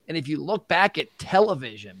And if you look back at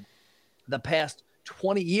television the past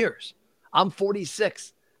 20 years, I'm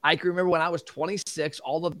 46. I can remember when I was 26,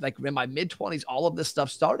 all of like in my mid-20s, all of this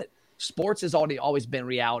stuff started. Sports has always been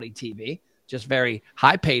reality TV, just very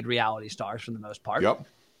high-paid reality stars for the most part. Yep.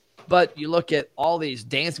 But you look at all these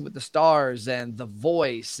Dancing with the Stars and The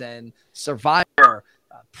Voice and Survivor,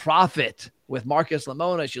 Prophet with Marcus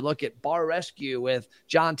Lemonis. You look at Bar Rescue with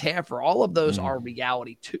John Taffer. All of those are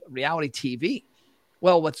reality TV.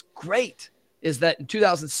 Well, what's great is that in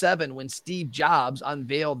 2007, when Steve Jobs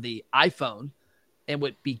unveiled the iPhone and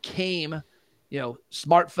what became,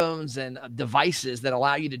 smartphones and devices that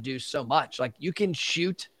allow you to do so much, like you can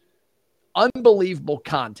shoot unbelievable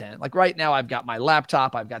content. Like right now, I've got my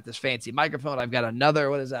laptop, I've got this fancy microphone, I've got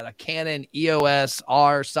another, a Canon EOS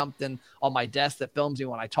R something on my desk that films me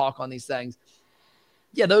when I talk on these things.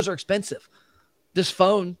 Yeah, those are expensive. This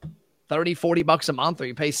phone, $30-$40 a month, or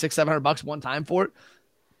you pay $600-$700 one time for it.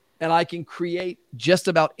 And I can create just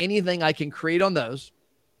about anything I can create on those.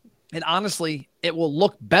 And honestly, it will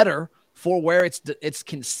look better for where it's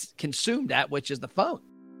consumed at, which is the phone.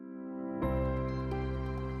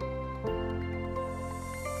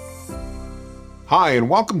 Hi, and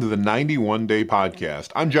welcome to the 91 Day Podcast.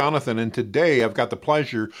 I'm Jonathan, and today I've got the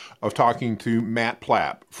pleasure of talking to Matt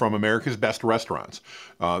Plapp from America's Best Restaurants.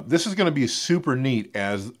 This is going to be super neat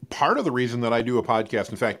as part of the reason that I do a podcast.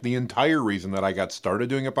 In fact, the entire reason that I got started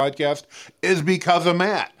doing a podcast is because of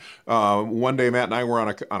Matt. One day, Matt and I were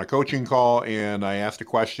on a coaching call, and I asked a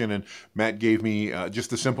question, and Matt gave me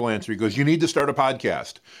just a simple answer. He goes, "You need to start a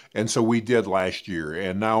podcast." And so we did last year,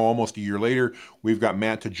 and now almost a year later, we've got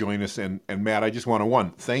Matt to join us. And Matt, I just want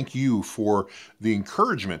to, thank you for the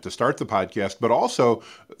encouragement to start the podcast, but also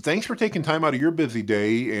thanks for taking time out of your busy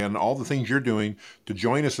day and all the things you're doing to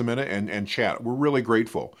join us a minute and chat. We're really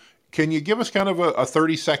grateful. Can you give us kind of a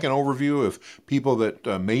 30-second overview of people that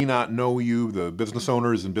may not know you, the business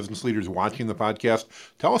owners and business leaders watching the podcast?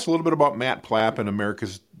 Tell us a little bit about Matt Plapp and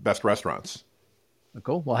America's Best Restaurants.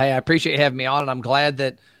 Cool. Well, hey, I appreciate you having me on, and I'm glad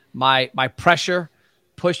that my pressure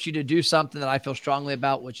pushed you to do something that I feel strongly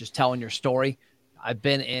about, which is telling your story. I've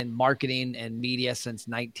been in marketing and media since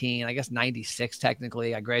 96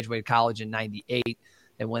 technically. I graduated college in 98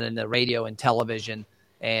 and went into radio and television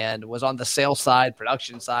and was on the sales side,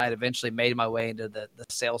 production side, eventually made my way into the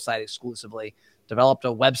sales side exclusively, developed a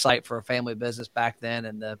website for a family business back then,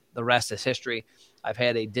 and the rest is history. I've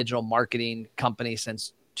had a digital marketing company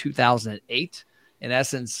since 2008. In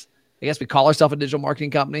essence, I guess we call ourselves a digital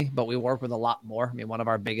marketing company, but we work with a lot more. I mean, one of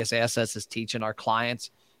our biggest assets is teaching our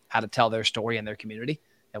clients how to tell their story in their community.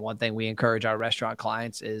 And one thing we encourage our restaurant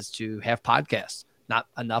clients is to have podcasts. Not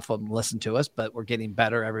enough of them listen to us, but we're getting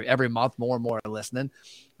better every month. More and more are listening.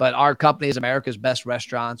 But our company is America's Best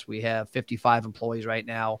Restaurants. We have 55 employees right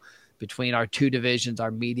now. Between our two divisions,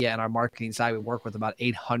 our media and our marketing side, we work with about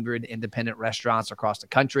 800 independent restaurants across the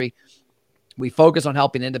country. We focus on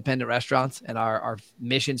helping independent restaurants, and our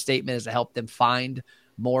mission statement is to help them find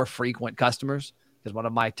more frequent customers, because one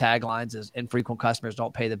of my taglines is infrequent customers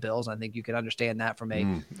don't pay the bills. I think you can understand that from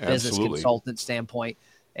a business consultant standpoint.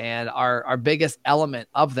 And our biggest element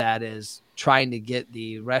of that is trying to get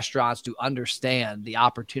the restaurants to understand the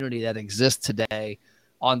opportunity that exists today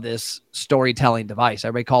on this storytelling device.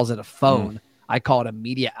 Everybody calls it a phone. I call it a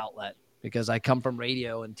media outlet, because I come from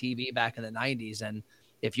radio and TV back in the 90s. And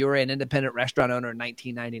if you were an independent restaurant owner in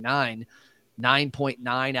 1999,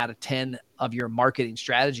 9.9 out of 10 of your marketing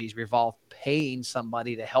strategies revolve paying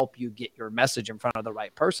somebody to help you get your message in front of the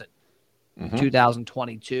right person.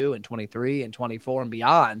 2022 and 23 and 24 and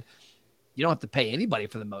beyond, you don't have to pay anybody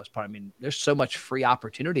for the most part. I mean, there's so much free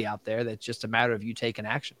opportunity out there that's just a matter of you taking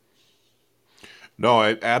action. No,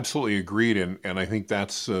 I absolutely agreed, and I think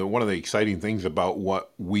that's one of the exciting things about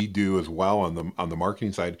what we do as well on the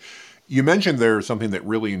marketing side. You mentioned there something that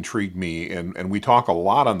really intrigued me, and we talk a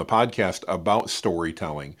lot on the podcast about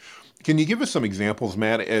storytelling. Can you give us some examples,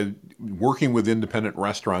 Matt, working with independent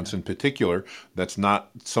restaurants in particular? That's not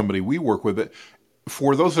somebody we work with, but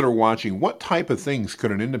for those that are watching, what type of things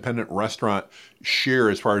could an independent restaurant share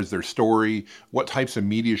as far as their story? What types of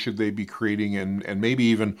media should they be creating? And maybe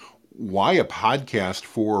even why a podcast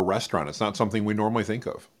for a restaurant? It's not something we normally think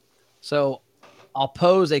of. So I'll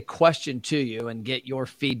pose a question to you and get your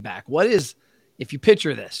feedback. What is, if you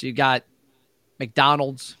picture this, you got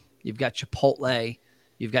McDonald's, you've got Chipotle,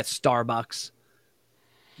 you've got Starbucks.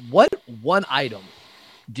 What one item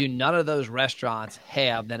do none of those restaurants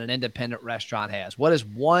have that an independent restaurant has? What is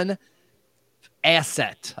one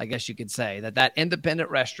asset, I guess you could say, that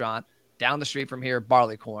independent restaurant down the street from here,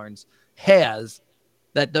 Barleycorns, has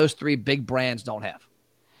that those three big brands don't have?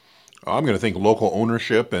 I'm going to think local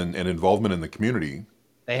ownership and involvement in the community.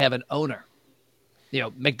 They have an owner.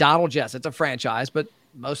 McDonald's, yes, it's a franchise, but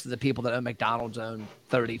most of the people that own McDonald's own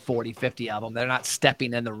 30, 40, 50 of them. They're not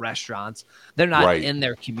stepping in the restaurants. They're not in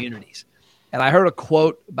their communities. And I heard a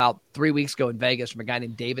quote about 3 weeks ago in Vegas from a guy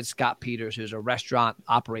named David Scott Peters, who's a restaurant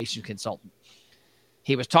operations consultant.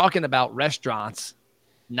 He was talking about restaurants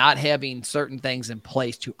not having certain things in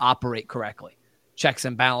place to operate correctly. Checks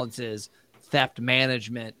and balances, theft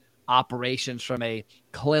management, operations from a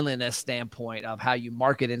cleanliness standpoint of how you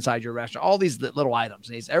market inside your restaurant, all these little items.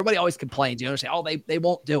 And everybody always complains, say, oh, they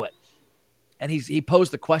won't do it. And he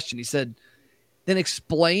posed the question. He said, then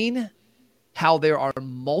explain how there are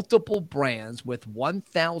multiple brands with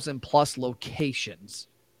 1,000 plus locations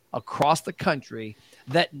across the country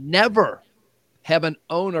that never have an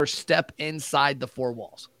owner step inside the four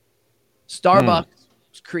walls. Starbucks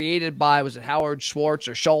was created by, was it Howard Schwartz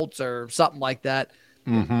or Schultz or something like that?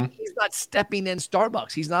 Mm-hmm. He's not stepping in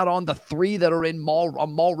Starbucks. He's not on the 3 that are on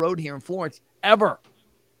Mall Road here in Florence ever.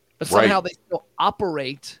 But somehow they still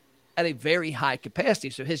operate at a very high capacity.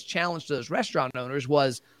 So his challenge to those restaurant owners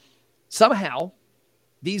was somehow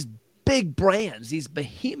these big brands, these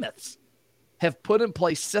behemoths, have put in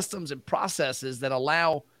place systems and processes that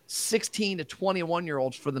allow 16 to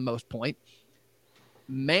 21-year-olds, for the most point,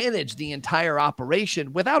 manage the entire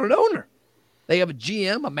operation without an owner. They have a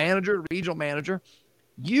GM, a manager, a regional manager.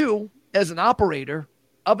 You, as an operator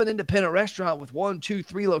of an independent restaurant with 1, 2,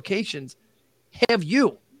 3 locations, have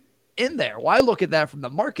you in there. Well, I look at that from the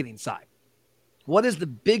marketing side. What is the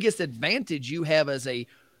biggest advantage you have as a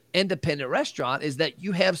independent restaurant is that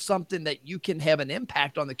you have something that you can have an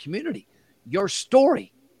impact on the community. Your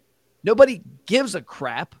story. Nobody gives a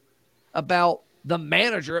crap about the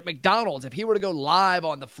manager at McDonald's. If he were to go live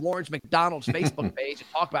on the Florence McDonald's Facebook page and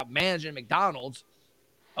talk about managing McDonald's,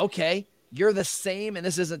 okay, you're the same, and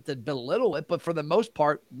this isn't to belittle it, but for the most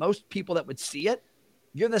part, most people that would see it,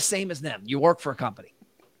 you're the same as them. You work for a company.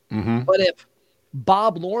 Mm-hmm. But if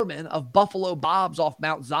Bob Lorman of Buffalo Bob's off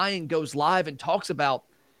Mount Zion goes live and talks about,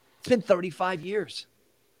 it's been 35 years.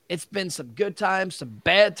 It's been some good times, some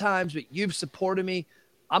bad times, but you've supported me.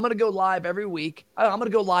 I'm going to go live every week. I'm going to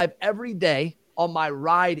go live every day on my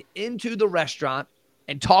ride into the restaurant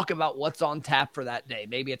and talk about what's on tap for that day.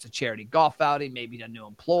 Maybe it's a charity golf outing, maybe a new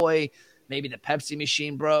employee, maybe the Pepsi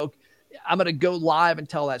machine broke. I'm going to go live and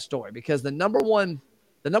tell that story because the number one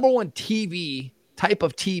TV type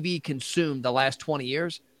of TV consumed the last 20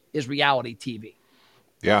 years is reality TV.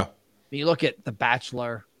 Yeah. When you look at The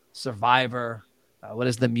Bachelor, Survivor, what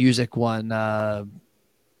is the music one?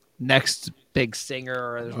 Next Big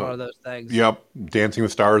Singer, or there's one of those things. Yep. Dancing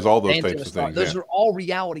with Stars, all those types of things. Those are all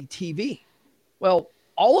reality TV. Well,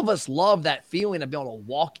 all of us love that feeling of being able to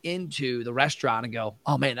walk into the restaurant and go,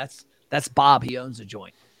 oh man, that's Bob. He owns a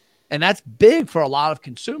joint. And that's big for a lot of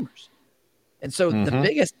consumers. And so the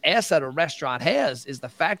biggest asset a restaurant has is the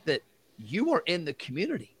fact that you are in the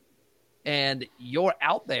community and you're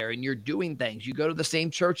out there and you're doing things. You go to the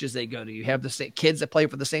same churches they go to. You have the same kids that play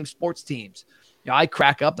for the same sports teams. I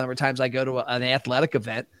crack up the number of times I go to an athletic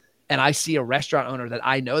event and I see a restaurant owner that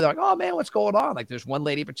I know. They're like, oh man, what's going on? Like there's one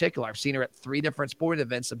lady in particular. I've seen her at 3 different sporting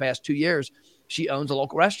events the past 2 years. She owns a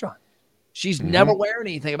local restaurant. She's never wearing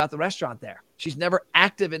anything about the restaurant there. She's never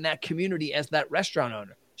active in that community as that restaurant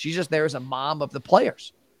owner. She's just there as a mom of the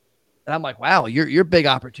players. And I'm like, wow, your big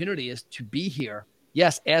opportunity is to be here.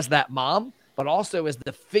 Yes, as that mom, but also as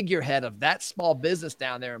the figurehead of that small business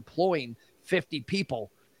down there employing 50 people,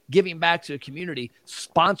 giving back to the community,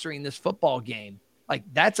 sponsoring this football game. Like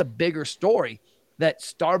that's a bigger story that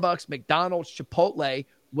Starbucks, McDonald's, Chipotle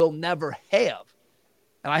will never have.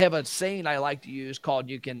 And I have a saying I like to use called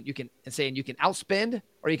you can outspend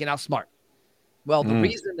or you can outsmart. Well, the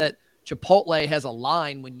reason that Chipotle has a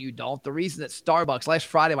line when you don't, the reason that Starbucks, last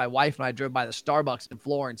Friday, my wife and I drove by the Starbucks in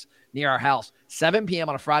Florence near our house, 7 p.m.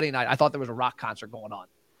 on a Friday night. I thought there was a rock concert going on.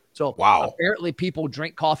 So apparently people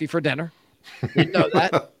drink coffee for dinner. Didn't know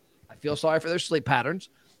that. I feel sorry for their sleep patterns,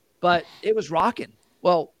 but it was rocking.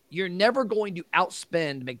 Well, you're never going to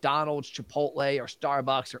outspend McDonald's, Chipotle, or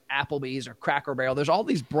Starbucks, or Applebee's, or Cracker Barrel. There's all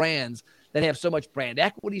these brands that have so much brand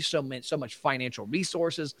equity, so much financial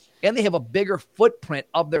resources, and they have a bigger footprint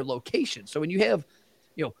of their location. So when you have,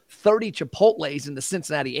 30 Chipotles in the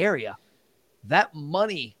Cincinnati area, that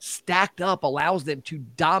money stacked up allows them to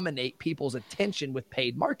dominate people's attention with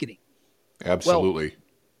paid marketing. Absolutely. Well,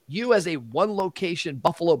 you as a one location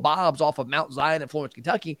Buffalo Bob's off of Mount Zion in Florence,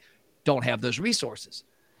 Kentucky, don't have those resources.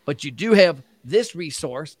 But you do have this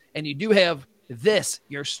resource, and you do have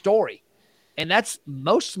your story. And that's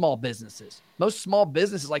most small businesses. Most small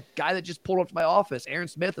businesses, like the guy that just pulled up to my office, Aaron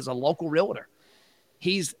Smith, is a local realtor.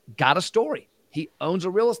 He's got a story. He owns a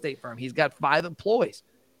real estate firm. He's got 5 employees.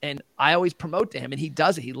 And I always promote to him, and he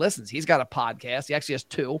does it. He listens. He's got a podcast. He actually has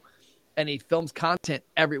 2, and he films content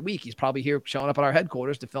every week. He's probably here showing up at our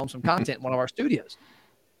headquarters to film some content in one of our studios.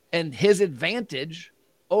 And his advantage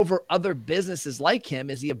over other businesses like him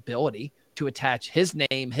is the ability to attach his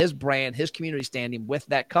name, his brand, his community standing with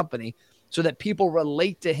that company so that people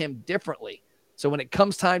relate to him differently. So when it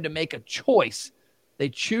comes time to make a choice, they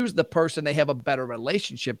choose the person they have a better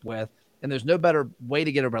relationship with. And there's no better way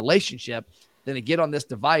to get a relationship than to get on this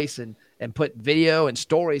device and put video and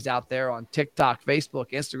stories out there on TikTok,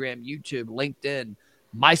 Facebook, Instagram, YouTube, LinkedIn,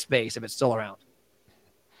 MySpace, if it's still around.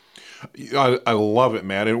 I love it,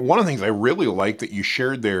 Matt. And one of the things I really like that you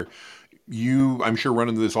shared there, I'm sure, run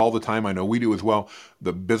into this all the time. I know we do as well.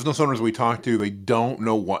 The business owners we talk to, they don't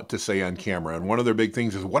know what to say on camera. And one of their big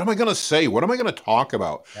things is, what am I going to say? What am I going to talk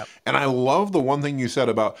about? Yep. And I love the one thing you said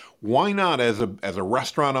about why not as a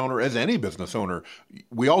restaurant owner, as any business owner,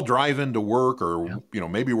 we all drive into work, or, yep,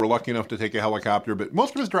 maybe we're lucky enough to take a helicopter, but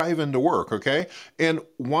most of us drive into work. Okay. And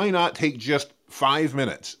why not take just 5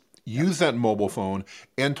 minutes? Use that mobile phone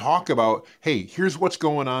and talk about, hey, here's what's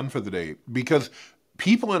going on for the day. Because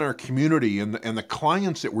people in our community and the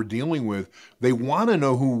clients that we're dealing with, they want to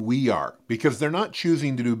know who we are, because they're not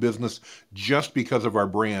choosing to do business just because of our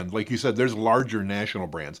brand. Like you said, there's larger national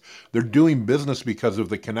brands. They're doing business because of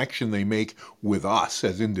the connection they make with us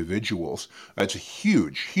as individuals. That's a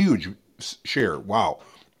huge, huge share. Wow.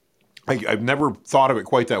 I've never thought of it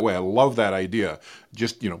quite that way. I love that idea.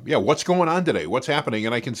 Just, what's going on today? What's happening?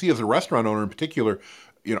 And I can see, as a restaurant owner in particular,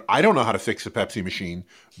 I don't know how to fix a Pepsi machine,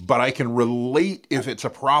 but I can relate if it's a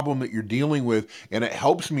problem that you're dealing with, and it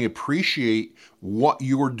helps me appreciate what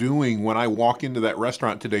you're doing when I walk into that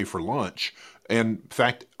restaurant today for lunch. And in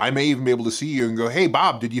fact, I may even be able to see you and go, hey,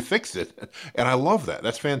 Bob, did you fix it? And I love that.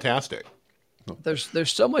 That's fantastic.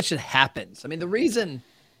 There's so much that happens. I mean,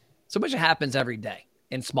 so much that happens every day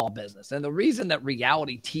in small business. And the reason that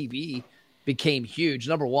reality TV became huge,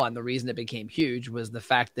 number one, the reason it became huge was the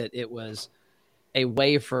fact that it was a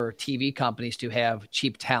way for TV companies to have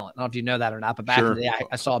cheap talent. I don't know if you know that or not, but back in the day,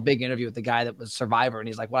 I saw a big interview with the guy that was Survivor, and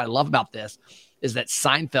he's like, what I love about this is that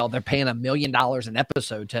Seinfeld, they're paying $1 million an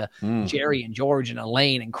episode to Jerry and George and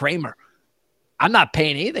Elaine and Kramer. I'm not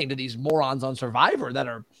paying anything to these morons on Survivor that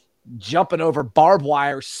are jumping over barbed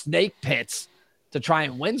wire snake pits to try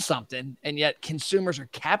and win something, and yet consumers are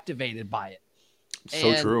captivated by it.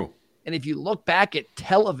 So true. And if you look back at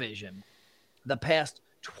television the past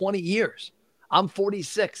 20 years, I'm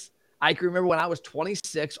 46. I can remember when I was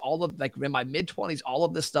 26, in my mid-20s, all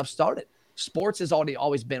of this stuff started. Sports has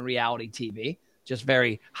always been reality TV, just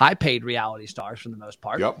very high-paid reality stars for the most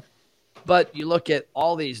part. Yep. But you look at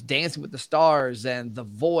all these Dancing with the Stars and The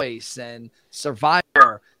Voice and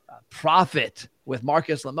Survivor, Profit with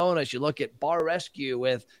Marcus Lemonis. You look at Bar Rescue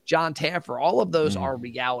with John Taffer. All of those are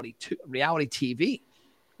reality TV.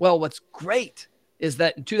 Well, what's great is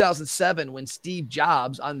that in 2007, when Steve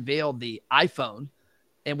Jobs unveiled the iPhone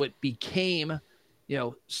and what became,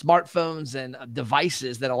 smartphones and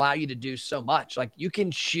devices that allow you to do so much, like you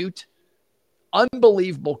can shoot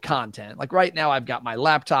unbelievable content. Like right now, I've got my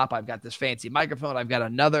laptop, I've got this fancy microphone, I've got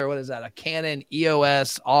another, a Canon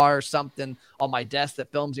EOS R something on my desk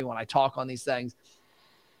that films me when I talk on these things.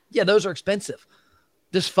 Yeah, those are expensive.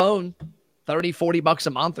 This phone, $30-$40 a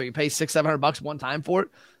month, or you pay $600-$700 one time for it.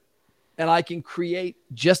 And I can create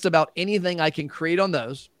just about anything I can create on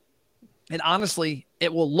those. And honestly,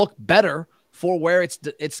 it will look better for where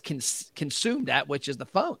it's consumed at, which is the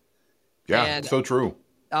phone. Yeah, and so true.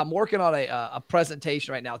 I'm working on a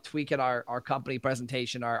presentation right now, tweaking our company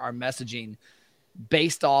presentation, our messaging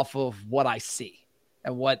based off of what I see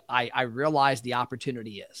and what I realize the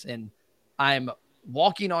opportunity is. And I'm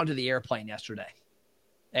walking onto the airplane yesterday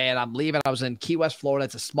and I'm leaving. I was in Key West, Florida.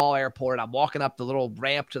 It's a small airport. I'm walking up the little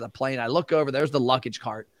ramp to the plane. I look over, there's the luggage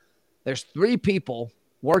cart. There's 3 people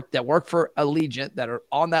that work for Allegiant that are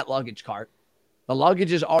on that luggage cart. The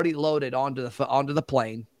luggage is already loaded onto the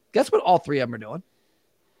plane. Guess what all 3 of them are doing?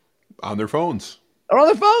 On their phones. They're on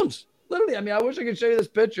their phones. Literally. I mean, I wish I could show you this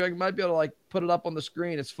picture. I might be able to put it up on the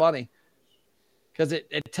screen. It's funny because it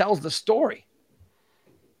tells the story.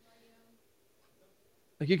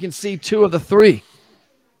 Like you can see 2 of the 3.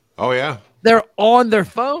 Oh, yeah. They're on their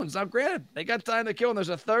phones. Now, granted, they got time to kill. And there's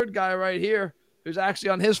a third guy right here who's actually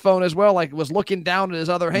on his phone as well, was looking down at his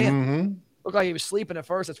other hand. Mm-hmm. Looked like he was sleeping at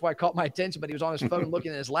first. That's why it caught my attention, but he was on his phone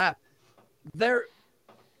looking at his lap. They're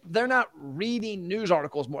not reading news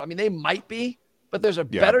articles more. I mean, they might be, but there's a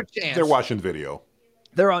better chance. They're watching video.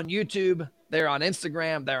 They're on YouTube. They're on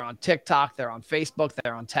Instagram. They're on TikTok. They're on Facebook.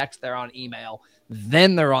 They're on text. They're on email.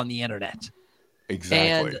 Then they're on the internet.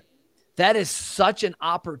 Exactly. And that is such an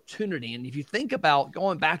opportunity. And if you think about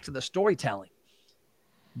going back to the storytelling,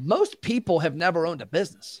 most people have never owned a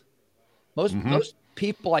business. Most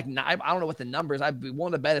people, like, I don't know what the number is. I'd be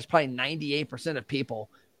willing to bet it's probably 98% of people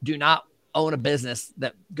do not own a business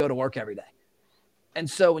that go to work every day. And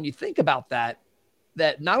so when you think about that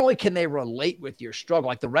not only can they relate with your struggle,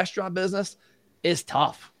 like the restaurant business is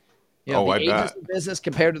tough. You know, the agency business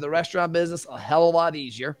compared to the restaurant business, a hell of a lot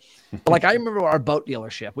easier. But like, I remember our boat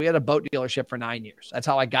dealership. We had a boat dealership for 9 years. That's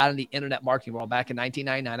how I got in the internet marketing world back in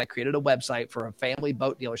 1999. I created a website for a family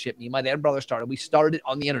boat dealership. Me and my dad and brother started. We started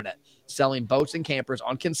on the internet, selling boats and campers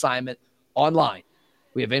on consignment online.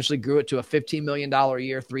 We eventually grew it to a $15 million a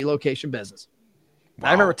year, 3-location business. Wow.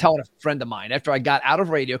 I remember telling a friend of mine after I got out of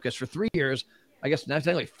radio, because for 3 years, I guess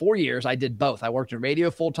technically 4 years, I did both. I worked in radio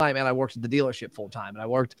full-time and I worked at the dealership full-time. And I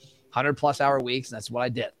worked 100-plus hour weeks, and that's what I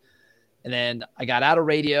did. And then I got out of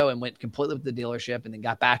radio and went completely with the dealership, and then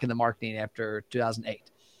got back into marketing after 2008.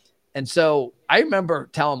 And so I remember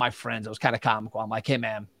telling my friends, it was kind of comical. I'm like, hey,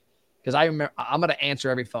 man, because I remember I'm going to answer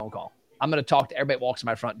every phone call. I'm going to talk to everybody that walks in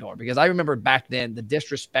my front door, because I remember back then the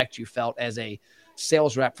disrespect you felt as a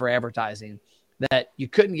sales rep for advertising, that you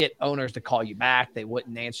couldn't get owners to call you back. They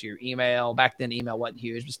wouldn't answer your email. Back then, email wasn't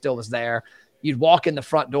huge, but still was there. You'd walk in the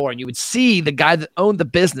front door and you would see the guy that owned the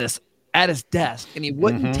business at his desk, and he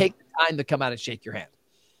wouldn't take the time to come out and shake your hand.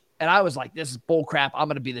 And I was like, this is bull crap. I'm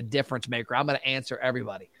going to be the difference maker. I'm going to answer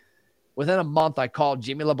everybody. Within a month, I called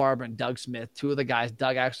Jimmy LaBarbera and Doug Smith, 2 of the guys.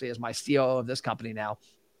 Doug actually is my COO of this company now.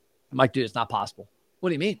 I'm like, dude, it's not possible. What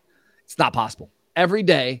do you mean? It's not possible. Every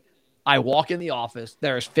day I walk in the office,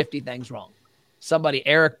 there's 50 things wrong.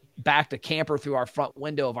 Eric backed a camper through our front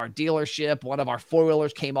window of our dealership. One of our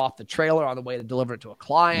 4-wheelers came off the trailer on the way to deliver it to a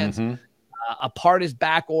client. A part is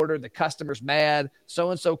back ordered. The customer's mad.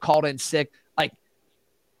 So-and-so called in sick. Like,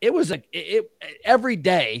 it was every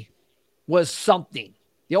day was something.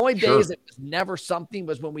 The only days that was never something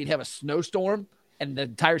was when we'd have a snowstorm and the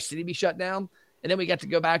entire city be shut down. And then we got to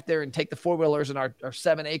go back there and take the 4-wheelers and our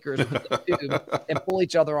 7 acres with the tube and pull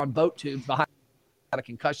each other on boat tubes behind. Got a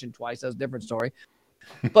concussion twice. That's a different story.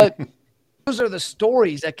 But those are the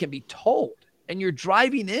stories that can be told. And you're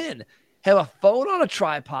driving in, have a phone on a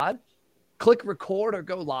tripod, click record or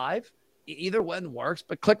go live. Either one works,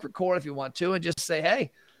 but click record if you want to, and just say,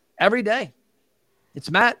 hey, every day, it's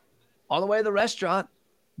Matt on the way to the restaurant.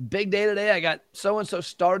 Big day today. I got so-and-so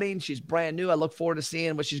starting. She's brand new. I look forward to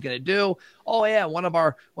seeing what she's going to do. Oh yeah. One of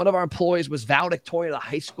our employees was valedictorian of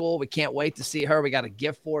high school. We can't wait to see her. We got a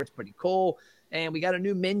gift for her. It's pretty cool. And we got a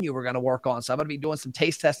new menu we're going to work on. So I'm going to be doing some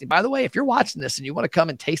taste testing. By the way, if you're watching this and you want to come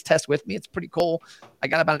and taste test with me, it's pretty cool. I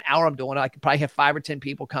got about an hour I'm doing it. I could probably have 5 or 10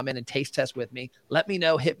 people come in and taste test with me. Let me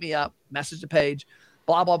know. Hit me up. Message the page.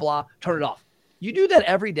 Blah, blah, blah. Turn it off. You do that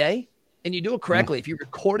every day and you do it correctly. If you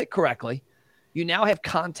record it correctly, you now have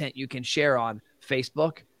content you can share on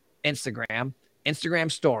Facebook, Instagram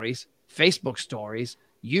stories, Facebook stories,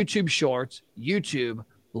 YouTube shorts, YouTube,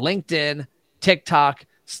 LinkedIn, TikTok,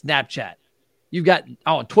 Snapchat. You've got,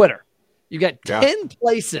 Twitter. You've got 10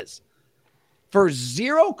 places for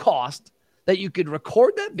zero cost that you could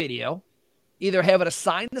record that video, either have it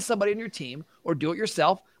assigned to somebody on your team or do it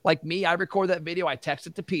yourself. Like me, I record that video. I text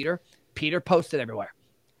it to Peter. Peter posts it everywhere.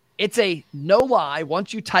 It's a no lie.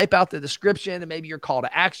 Once you type out the description and maybe your call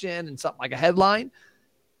to action and something like a headline,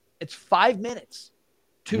 it's 5 minutes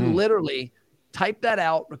to literally type that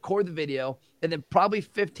out, record the video, and then probably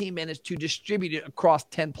 15 minutes to distribute it across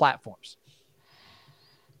 10 platforms.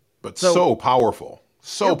 But so powerful.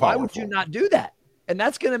 So powerful. Why would you not do that? And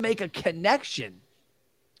that's going to make a connection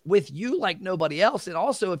with you like nobody else. And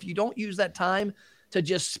also, if you don't use that time to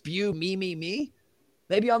just spew me,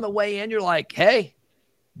 maybe on the way in, you're like, hey,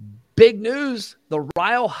 big news. The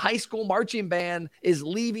Ryle High School Marching Band is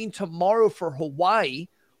leaving tomorrow for Hawaii.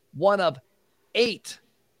 One of 8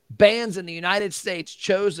 bands in the United States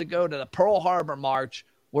chose to go to the Pearl Harbor March.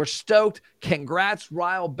 We're stoked. Congrats,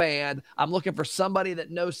 Ryle Band. I'm looking for somebody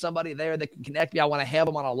that knows somebody there that can connect me. I want to have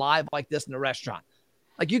them on a live like this in the restaurant.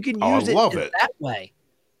 Like, you can use it that way.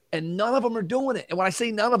 And none of them are doing it. And when I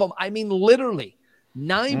say none of them, I mean literally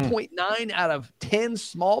 9.9 out of 10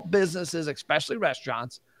 small businesses, especially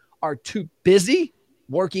restaurants, are too busy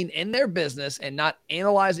working in their business and not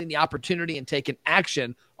analyzing the opportunity and taking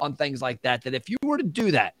action on things like that. That if you were to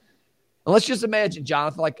do that, and let's just imagine,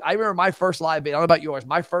 Jonathan, like I remember my first live video, I don't know about yours,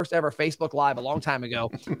 my first ever Facebook Live a long time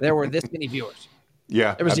ago, there were this many viewers.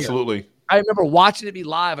 Yeah, absolutely. 0. I remember watching it be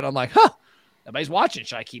live, and I'm like, nobody's watching.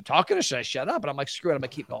 Should I keep talking or should I shut up? And I'm like, screw it, I'm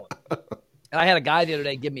going to keep going. And I had a guy the other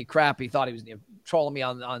day give me crap. He thought he was trolling me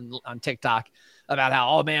on TikTok about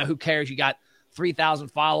how, oh, man, who cares? You got 3,000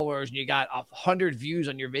 followers and you got 100 views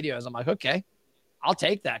on your videos. I'm like, okay, I'll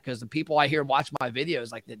take that, because the people I hear watch my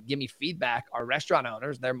videos, like, that give me feedback, are restaurant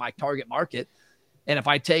owners. They're my target market. And if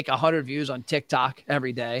I take 100 views on TikTok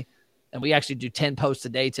every day, and we actually do 10 posts a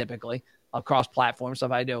day typically across platforms. So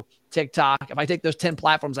if I do TikTok, if I take those 10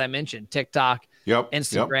 platforms I mentioned, TikTok,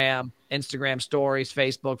 Instagram stories,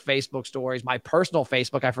 Facebook stories, my personal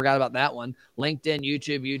Facebook, I forgot about that one, LinkedIn,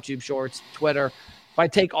 YouTube Shorts, Twitter. If I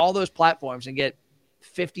take all those platforms and get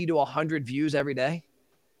 50 to 100 views every day,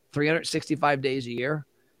 365 days a year,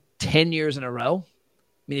 10 years in a row. I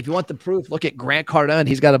mean, if you want the proof, look at Grant Cardone.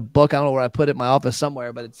 He's got a book. I don't know where I put it in my office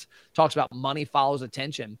somewhere, but it talks about money follows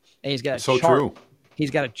attention. And he's got a chart. True.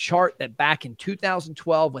 He's got a chart that back in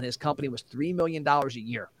 2012, when his company was $3 million a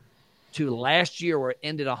year, to last year where it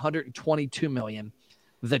ended $122 million,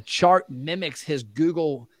 the chart mimics his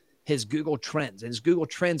Google trends. And his Google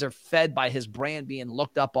trends are fed by his brand being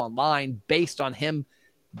looked up online based on him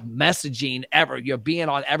messaging you're being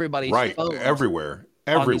on everybody's phone, everywhere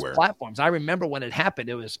on these platforms. I remember when it happened.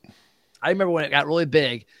 I remember when it got really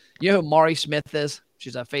big. You know who Mari Smith is?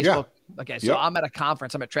 She's on Facebook. Yeah. Okay, so I'm at a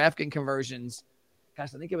conference. I'm at Traffic and Conversions.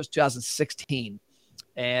 Gosh, I think it was 2016.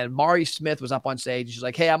 And Mari Smith was up on stage. She's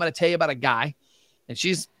like, hey, I'm going to tell you about a guy. And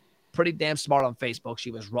she's pretty damn smart on Facebook. She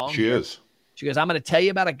was wrong. She is. She goes, I'm going to tell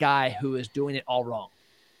you about a guy who is doing it all wrong.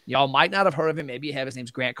 Y'all might not have heard of him. Maybe you have. His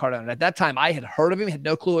name's Grant Cardone. At that time, I had heard of him, had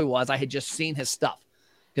no clue who he was. I had just seen his stuff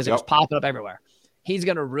because it was popping up everywhere. He's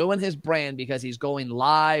going to ruin his brand because he's going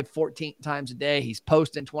live 14 times a day. He's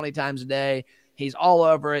posting 20 times a day. He's all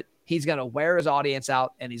over it. He's going to wear his audience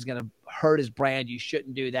out, and he's going to hurt his brand. You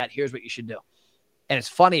shouldn't do that. Here's what you should do. And it's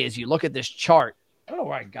funny as you look at this chart. I don't know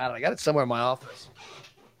where I got it. I got it somewhere in my office.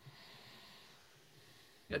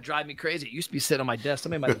 It'll drive me crazy. It used to be sitting on my desk.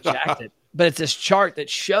 Somebody might have jacked it. But it's this chart that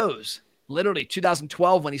shows literally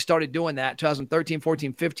 2012 when he started doing that, 2013,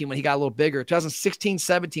 14, 15 when he got a little bigger, 2016,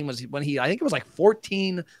 17 was when I think it was like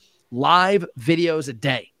 14 live videos a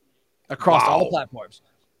day across all platforms.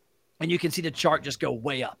 And you can see the chart just go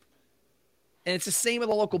way up. And it's the same with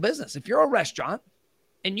a local business. If you're a restaurant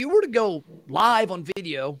and you were to go live on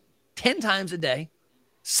video 10 times a day,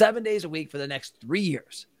 7 days a week for the next 3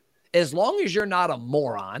 years, as long as you're not a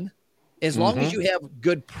moron, as long as you have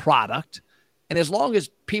good product, and as long as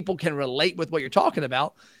people can relate with what you're talking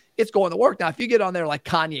about, it's going to work. Now, if you get on there like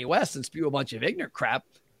Kanye West and spew a bunch of ignorant crap,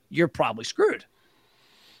 you're probably screwed.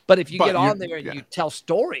 But if you get on there and you tell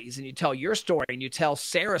stories and you tell your story and you tell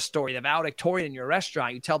Sarah's story, the valedictorian in your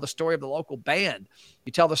restaurant, you tell the story of the local band,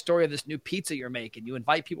 you tell the story of this new pizza you're making, you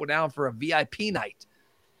invite people down for a VIP night,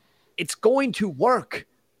 it's going to work.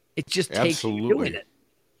 It just takes you doing it.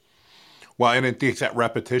 Well, and it takes that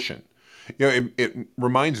repetition. You know, it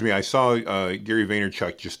reminds me, I saw Gary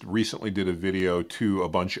Vaynerchuk just recently did a video to a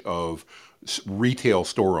bunch of retail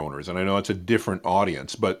store owners. And I know it's a different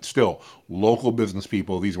audience, but still local business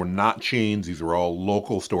people. These were not chains. These were all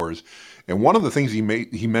local stores. And one of the things he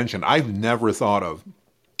mentioned, I've never thought of.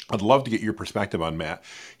 I'd love to get your perspective on, Matt.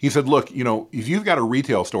 He said, look, you know, if you've got a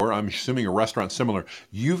retail store, I'm assuming a restaurant similar,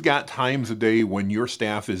 you've got times a day when your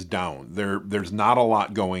staff is down. There's not a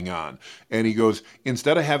lot going on. And he goes,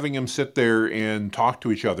 instead of having them sit there and talk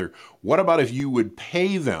to each other, what about if you would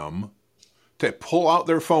pay them to pull out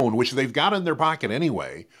their phone, which they've got in their pocket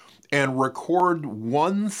anyway, and record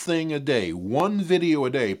one thing a day, one video a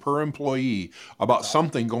day per employee about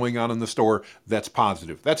something going on in the store that's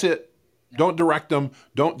positive. That's it. Don't direct them.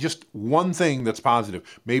 Don't just one thing that's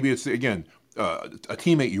positive. Maybe it's, again, a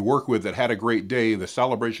teammate you work with that had a great day, the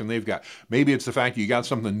celebration they've got. Maybe it's the fact you got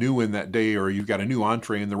something new in that day, or you've got a new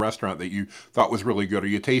entree in the restaurant that you thought was really good, or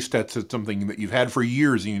you taste tested something that you've had for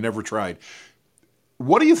years and you never tried.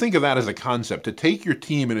 What do you think of that as a concept, to take your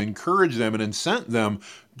team and encourage them and incent them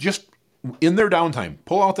just in their downtime?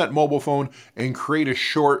 Pull out that mobile phone and create a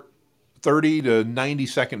short 30 to 90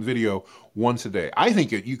 second video once a day. I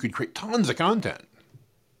think you could create tons of content.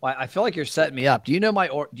 Well, I feel like you're setting me up. Do you know my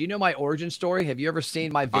origin story? Have you ever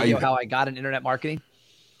seen my video how I got in internet marketing?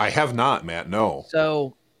 I have not, Matt. No.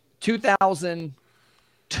 So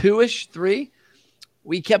 2002-ish, 3,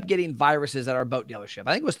 we kept getting viruses at our boat dealership.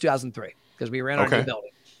 I think it was 2003 because we ran our new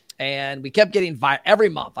building. And we kept getting every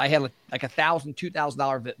month. I had like $1,000,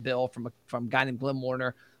 $2,000 bill from a guy named Glenn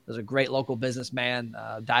Warner. Was a great local businessman,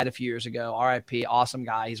 died a few years ago, RIP, awesome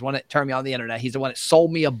guy. He's the one that turned me on the internet. He's the one that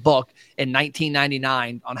sold me a book in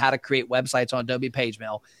 1999 on how to create websites on Adobe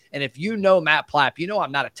PageMail. And if you know Matt Plapp, you know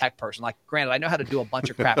I'm not a tech person. Like, granted, I know how to do a bunch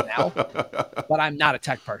of crap now, but I'm not a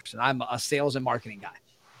tech person. I'm a sales and marketing guy.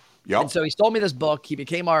 Yep. And so he sold me this book. He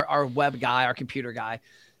became our web guy, our computer guy.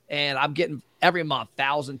 And I'm getting every month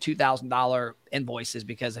 $1,000, $2,000 invoices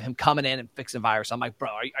because of him coming in and fixing virus. I'm like, bro,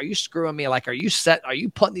 are you screwing me? Like, are you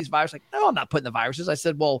putting these viruses? Like, no, I'm not putting the viruses. I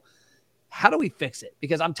said, well, how do we fix it?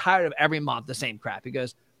 Because I'm tired of every month the same crap. He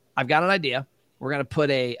goes, I've got an idea. We're going to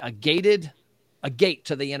put a gate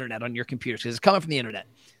to the internet on your computer because it's coming from the internet.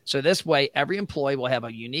 So this way, every employee will have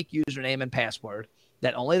a unique username and password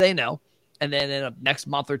that only they know. And then in the next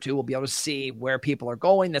month or two, we'll be able to see where people are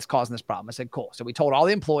going that's causing this problem. I said, cool. So we told all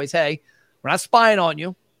the employees, hey, we're not spying on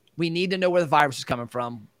you. We need to know where the virus is coming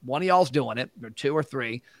from. One of y'all's doing it, or 2 or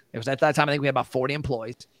 3. It was at that time, I think we had about 40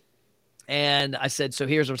 employees. And I said, so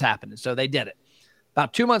here's what's happening. So they did it.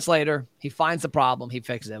 About 2 months later, he finds the problem. He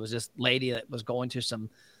fixes it. It was this lady that was going to some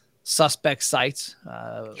suspect sites.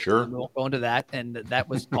 Sure. We won't go into that. And that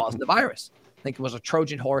was causing the virus. I think it was a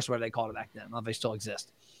Trojan horse, whatever they called it back then. I don't know if they still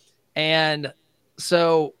exist. And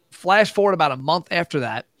so flash forward about a month after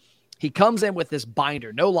that, he comes in with this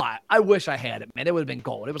binder. No lie. I wish I had it, man. It would have been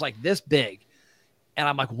gold. It was like this big. And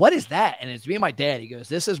I'm like, what is that? And it's me and my dad. He goes,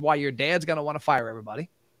 this is why your dad's going to want to fire everybody.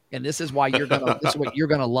 And this is why this is what you're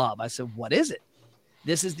going to love. I said, what is it?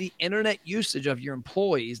 This is the internet usage of your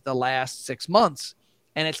employees the last 6 months.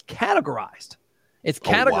 And it's categorized. It's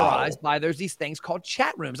categorized by there's these things called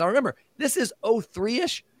chat rooms. Now remember, this is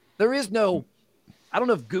 03-ish. There is no, I don't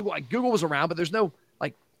know if Google was around, but there's no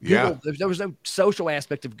Google. Yeah. There was no social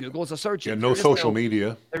aspect of Google. It's a search engine. Yeah, no social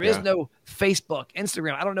media. There is no Facebook,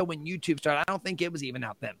 Instagram. I don't know when YouTube started. I don't think it was even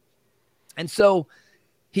out then. And so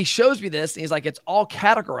he shows me this, and he's like, it's all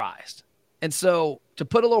categorized. And so to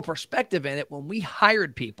put a little perspective in it, when we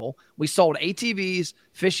hired people, we sold ATVs,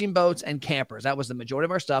 fishing boats, and campers. That was the majority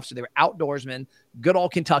of our stuff. So they were outdoorsmen, good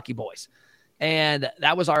old Kentucky boys. And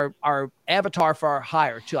that was our avatar for our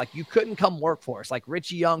hire too. Like you couldn't come work for us. Like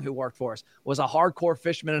Richie Young, who worked for us, was a hardcore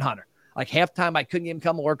fisherman and hunter. Like half the time I couldn't even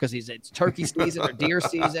come to work because it's turkey season or deer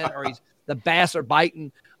season, or the bass are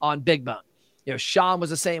biting on big bone. You know, Sean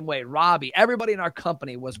was the same way. Robbie, everybody in our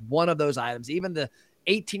company was one of those items. Even the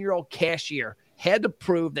 18-year-old cashier had to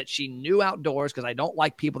prove that she knew outdoors because I don't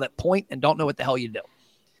like people that point and don't know what the hell you do.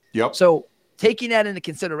 Yep. So taking that into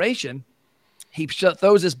consideration, he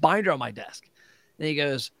throws this binder on my desk. And he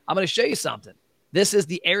goes, I'm going to show you something. This is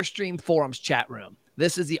the Airstream Forums chat room.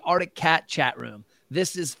 This is the Arctic Cat chat room.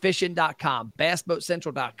 This is fishing.com,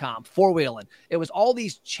 bassboatcentral.com, four-wheeling. It was all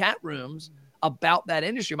these chat rooms about that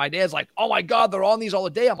industry. My dad's like, oh, my God, they're on these all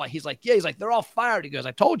the day. I'm like, he's like, yeah. He's like, they're all fired. He goes,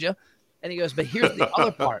 I told you. And he goes, but here's the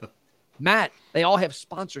other part. Matt, they all have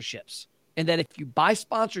sponsorships. And that if you buy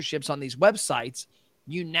sponsorships on these websites,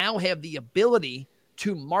 you now have the ability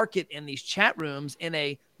to market in these chat rooms in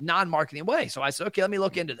a non-marketing way. So I said, okay, let me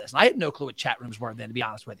look into this. And I had no clue what chat rooms were then, to be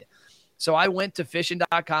honest with you. So I went to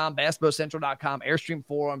fishing.com, bassboatcentral.com, Airstream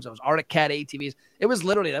Forums. It was Arctic Cat ATVs. It was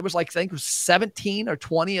literally, that was like, I think it was 17 or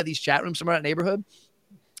 20 of these chat rooms somewhere in that neighborhood.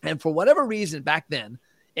 And for whatever reason back then,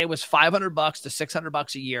 it was $500 to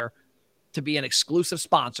 $600 a year to be an exclusive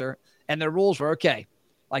sponsor. And their rules were, okay,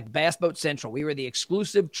 like Bass Boat Central, we were the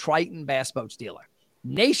exclusive Triton Bass Boats dealer.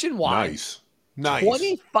 Nationwide. Nice.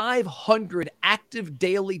 2,500 active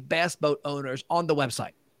daily bass boat owners on the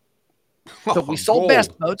website. So we sold bass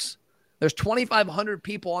boats. There's 2,500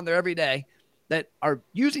 people on there every day that are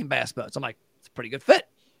using bass boats. I'm like, it's a pretty good fit.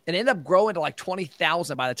 And it ended up growing to like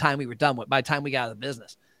 20,000 by the time we were done with, by the time we got out of the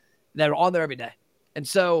business. They were on there every day. And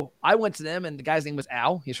so I went to them, and the guy's name was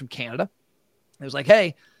Al. He's from Canada. It was like,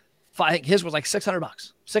 hey, his was like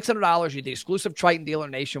 $600. $600. You're the exclusive Triton dealer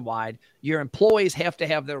nationwide. Your employees have to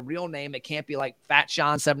have their real name. It can't be like Fat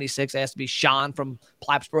Sean 76. It has to be Sean from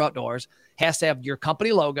Plattsburgh Outdoors. Has to have your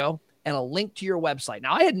company logo and a link to your website.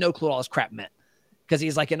 Now, I had no clue what all this crap meant because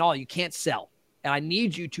he's like, in all, you can't sell. And I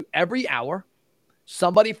need you to, every hour,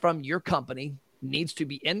 somebody from your company needs to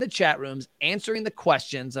be in the chat rooms answering the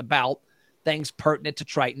questions about things pertinent to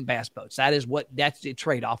Triton bass boats. That's the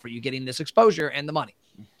trade-off for you getting this exposure and the money.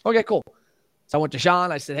 Okay, cool. So I went to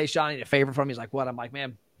Sean. I said, hey, Sean, I need a favor from you. He's like, what? I'm like,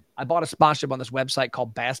 man, I bought a sponsorship on this website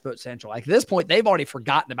called Bass Boat Central. Like, at this point, they've already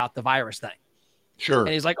forgotten about the virus thing. Sure. And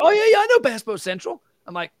he's like, oh, yeah, I know Bass Boat Central.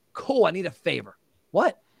 I'm like, cool, I need a favor.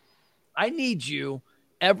 What? I need you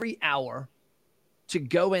every hour to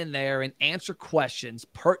go in there and answer questions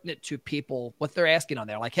pertinent to people, what they're asking on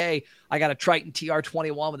there. Like, hey, I got a Triton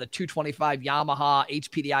TR21 with a 225 Yamaha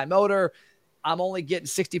HPDI motor. I'm only getting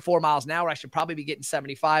 64 miles an hour. I should probably be getting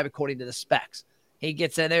 75 according to the specs. He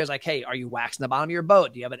gets in there. He's like, hey, are you waxing the bottom of your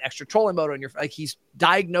boat? Do you have an extra trolling motor in your, like, he's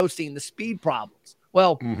diagnosing the speed problems.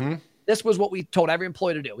 Well, This was what we told every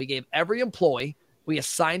employee to do. We gave every employee, we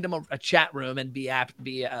assigned them a chat room and be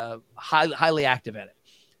highly active in it.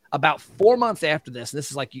 About 4 months after this, and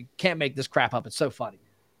this is like, you can't make this crap up. It's so funny.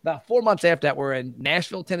 About 4 months after that, we're in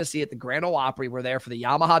Nashville, Tennessee at the Grand Ole Opry. We're there for the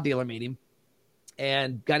Yamaha dealer meeting.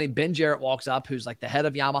 And a guy named Ben Jarrett walks up, who's like the head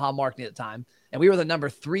of Yamaha marketing at the time. And we were the number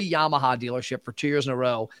 3 Yamaha dealership for 2 years in a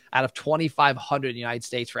row out of 2,500 in the United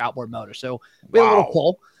States for outboard motors. So we had a little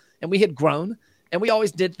pull, and we had grown. And we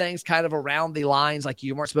always did things kind of around the lines like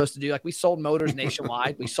you weren't supposed to do. Like we sold motors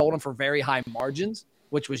nationwide. We sold them for very high margins,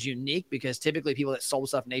 which was unique because typically people that sold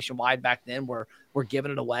stuff nationwide back then were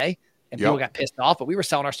giving it away. And people got pissed off. But we were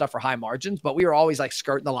selling our stuff for high margins. But we were always like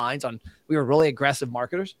skirting the lines on – we were really aggressive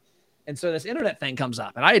marketers. And so this internet thing comes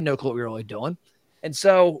up, and I had no clue what we were really doing. And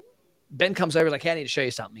so Ben comes over like, hey, I need to show you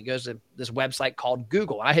something. He goes to this website called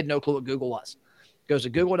Google, and I had no clue what Google was. Goes to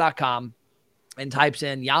google.com and types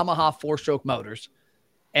in Yamaha 4-stroke motors,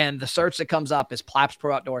 and the search that comes up is Plaps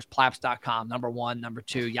Pro Outdoors, Plaps.com, number 1, number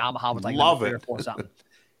 2. Yamaha was like number 3 or 4 something.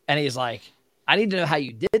 And he's like, I need to know how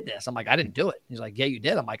you did this. I'm like, I didn't do it. He's like, yeah, you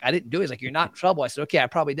did. I'm like, I didn't do it. He's like, you're not in trouble. I said, okay, I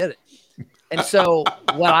probably did it. And so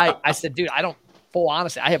when I said, dude, I don't, full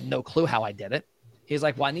honesty, I have no clue how I did it. He's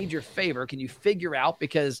like, well, I need your favor. Can you figure out,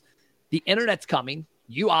 because the internet's coming.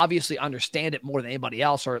 You obviously understand it more than anybody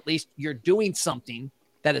else, or at least you're doing something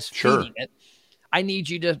that is feeding it. I need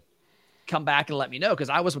you to come back and let me know. Because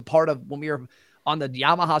I was a part of when we were on the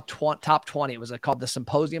Yamaha top 20. It was called the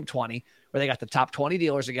Symposium 20, where they got the top 20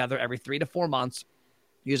 dealers together every 3 to 4 months.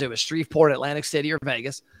 Usually it was Shreveport, Atlantic City, or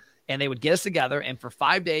Vegas. And they would get us together. And for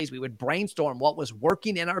 5 days, we would brainstorm what was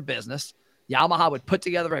working in our business. Yamaha would put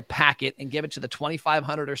together a packet and give it to the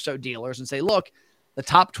 2,500 or so dealers and say, look, the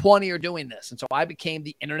top 20 are doing this. And so I became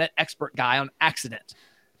the internet expert guy on accident.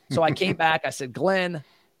 So I came back. I said, Glenn,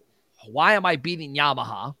 why am I beating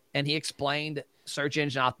Yamaha? And he explained search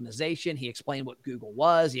engine optimization. He explained what Google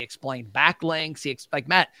was. He explained backlinks. He explained,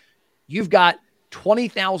 Matt, you've got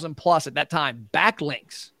 20,000 plus at that time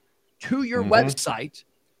backlinks to your website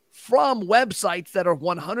from websites that are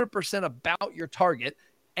 100% about your target.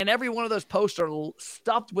 And every one of those posts are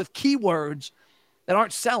stuffed with keywords that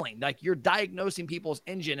aren't selling. Like you're diagnosing people's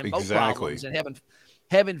engine and boat problems and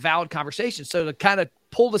having valid conversations. So to kind of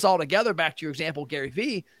pull this all together, back to your example, Gary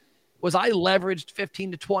Vee, was I leveraged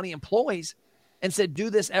 15 to 20 employees and said, do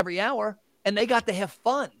this every hour. And they got to have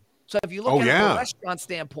fun. So if you look at it from a restaurant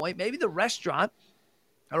standpoint, maybe the restaurant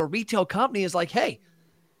or a retail company is like, hey,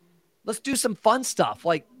 let's do some fun stuff.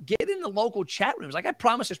 Like get in the local chat rooms. Like I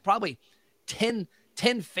promise there's probably 10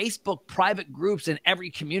 Facebook private groups in every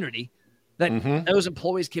community that those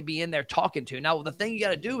employees can be in there talking to. Now, the thing you got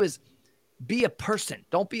to do is be a person.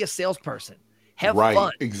 Don't be a salesperson. Have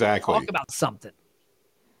fun. Exactly. Talk about something.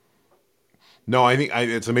 No, I think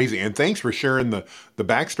it's amazing. And thanks for sharing the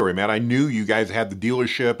backstory, Matt. I knew you guys had the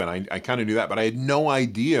dealership, and I kind of knew that, but I had no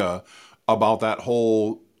idea about the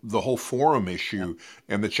whole forum issue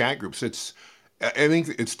and the chat groups. I think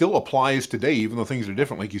it still applies today, even though things are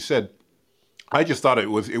different. Like you said, I just thought it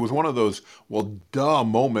was one of those, well, duh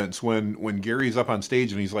moments when Gary's up on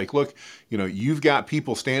stage and he's like, look, you've got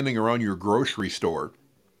people standing around your grocery store.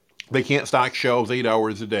 They can't stock shelves 8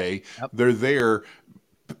 hours a day. Yep. They're there.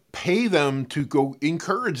 Pay them to go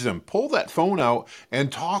encourage them. Pull that phone out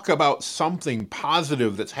and talk about something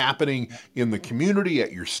positive that's happening in the community,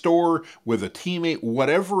 at your store, with a teammate,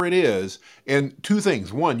 whatever it is. And 2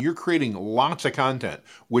 things. 1, you're creating lots of content,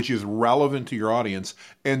 which is relevant to your audience.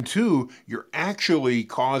 And 2, you're actually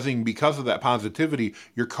causing, because of that positivity,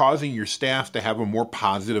 you're causing your staff to have a more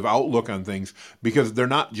positive outlook on things, because they're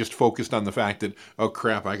not just focused on the fact that, oh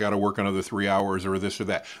crap, I got to work another 3 hours or this or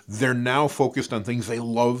that. They're now focused on things they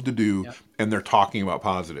love to do, and they're talking about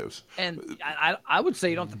positives. And I would say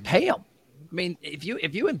you don't have to pay them. I mean, if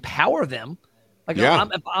you empower them,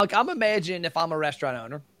 I'm imagining if I'm a restaurant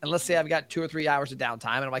owner, and let's say I've got 2 or 3 hours of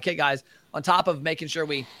downtime, and I'm like, hey guys, on top of making sure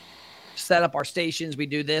we set up our stations, we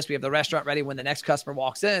do this, we have the restaurant ready when the next customer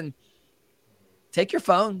walks in, take your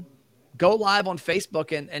phone, go live on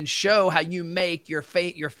Facebook and show how you make your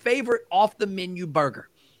favorite off the menu burger.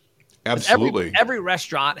 Absolutely. Every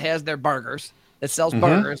restaurant has their burgers that sells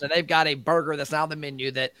burgers, and they've got a burger that's not on the menu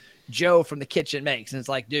that Joe from the kitchen makes. And it's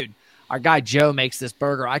like, dude, our guy Joe makes this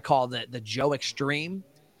burger. I call it the Joe Extreme.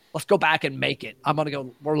 Let's go back and make it. I'm going to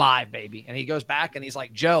go, we're live, baby. And he goes back and he's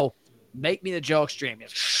like, Joe, make me the Joe Extreme.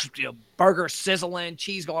 Burger sizzling,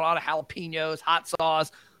 cheese going on, jalapenos, hot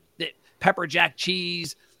sauce, pepper jack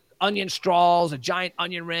cheese, onion straws, a giant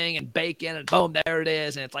onion ring, and bacon, and boom, there it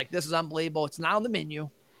is. And it's like, this is unbelievable. It's not on the menu.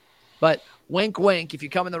 But wink, wink, if you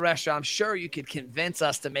come in the restaurant, I'm sure you could convince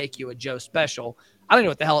us to make you a Joe special. I don't know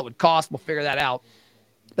what the hell it would cost. We'll figure that out.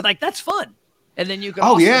 But, that's fun. And then you can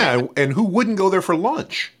and who wouldn't go there for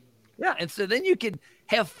lunch? Yeah, and so then you could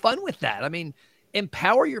have fun with that. I mean,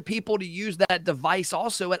 empower your people to use that device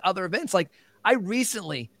also at other events. Like I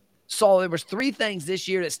recently saw there was 3 things this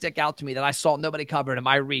year that stick out to me that I saw nobody covered in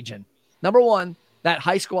my region. Number one, that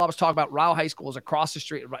high school I was talking about, Ryle High School, is across the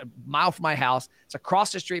street, a mile from my house. It's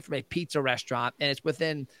across the street from a pizza restaurant, and it's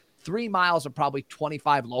within 3 miles of probably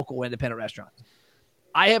 25 local independent restaurants.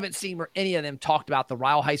 I haven't seen where any of them talked about the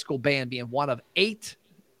Ryle High School band being one of 8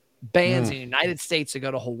 bands in the United States to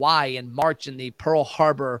go to Hawaii and march in the Pearl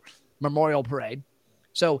Harbor Memorial Parade.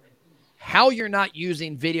 So how you're not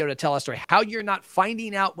using video to tell a story, how you're not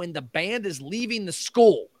finding out when the band is leaving the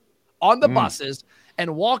school on the buses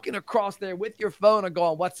and walking across there with your phone and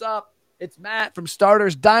going, "What's up? It's Matt from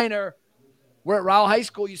Starter's Diner. We're at Ryle High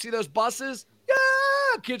School. You see those buses?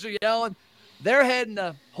 Yeah!" Kids are yelling. They're heading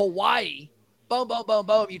to Hawaii. Boom, boom, boom,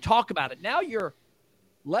 boom. You talk about it. Now you're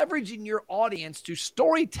leveraging your audience to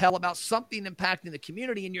story tell about something impacting the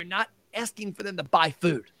community, and you're not asking for them to buy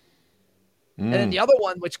food. And then the other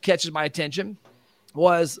one, which catches my attention,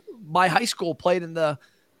 was my high school played in the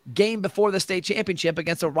game before the state championship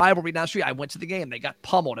against a rivalry down the street. I went to the game. They got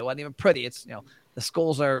pummeled. It wasn't even pretty. It's, the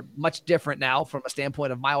schools are much different now from a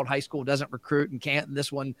standpoint of my old high school doesn't recruit and can't, and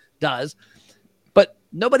this one does. But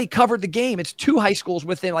nobody covered the game. It's 2 high schools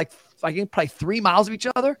within I think probably 3 miles of each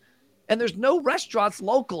other. And there's no restaurants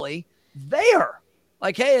locally there.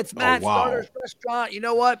 Like, hey, it's Matt Starter's Restaurant. You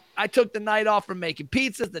know what? I took the night off from making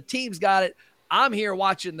pizzas. The team's got it. I'm here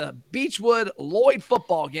watching the Beechwood Lloyd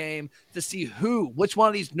football game to see which one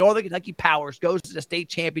of these Northern Kentucky Powers goes to the state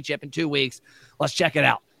championship in 2 weeks. Let's check it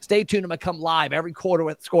out. Stay tuned. I'm going to come live every quarter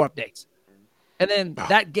with score updates. And then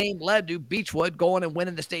that game led to Beechwood going and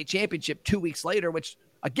winning the state championship 2 weeks later, which,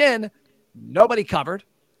 again, nobody covered.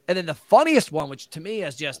 And then the funniest one, which to me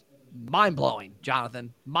is just mind-blowing,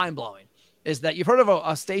 Jonathan, mind-blowing, is that you've heard of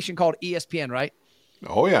a station called ESPN, right?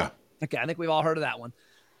 Oh, yeah. Okay, I think we've all heard of that one.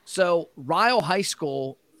 So Ryle High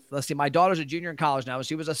School, let's see, my daughter's a junior in college now.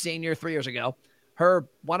 She was a senior 3 years ago.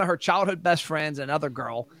 One of her childhood best friends, another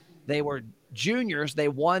girl, they were juniors. They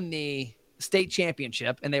won the state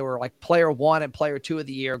championship, and they were like player 1 and player 2 of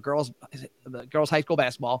the year, girls high school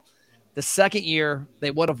basketball. The second year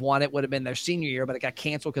they would have won, it would have been their senior year, but it got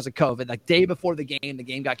canceled because of COVID. Like day before the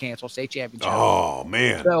game got canceled, state championship. Oh,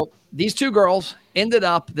 man. So these 2 girls ended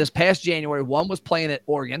up this past January. One was playing at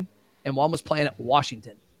Oregon and one was playing at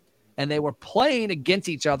Washington. And they were playing against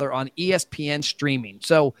each other on ESPN streaming.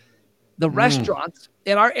 So the restaurants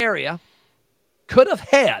in our area could have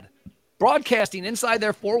had broadcasting inside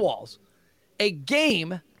their 4 walls a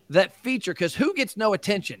game that featured, because who gets no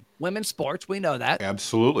attention? Women's sports, we know that.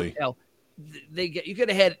 Absolutely. You could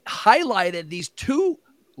have had highlighted these 2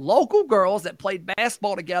 local girls that played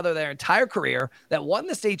basketball together their entire career, that won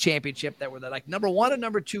the state championship, that were the number 1 and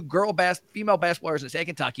number 2 female basketballers in the state of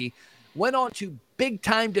Kentucky, went on to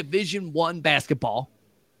big-time Division I basketball,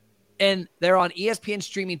 and they're on ESPN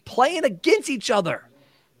streaming playing against each other.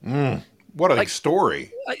 What a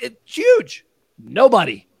story. It's huge.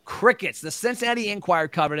 Nobody. Crickets. The Cincinnati Enquirer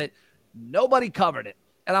covered it. Nobody covered it.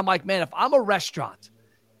 And I'm like, man, if I'm a restaurant,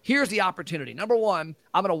 here's the opportunity. Number 1,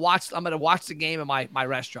 I'm going to watch the game in my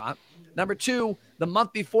restaurant. Number 2, the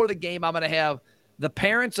month before the game, I'm going to have the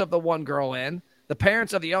parents of the one girl in, the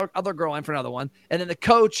parents of the other girl in for another one, and then the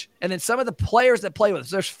coach, and then some of the players that play with us.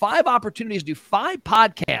 There's 5 opportunities to do 5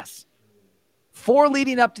 podcasts, 4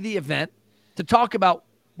 leading up to the event, to talk about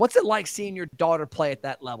what's it like seeing your daughter play at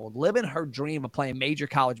that level, living her dream of playing major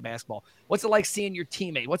college basketball. What's it like seeing your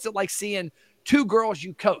teammate? What's it like seeing 2 girls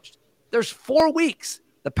you coached? There's 4 weeks,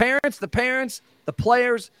 the parents, the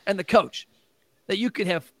players, and the coach, that you could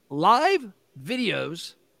have live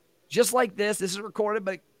videos just like this. This is recorded,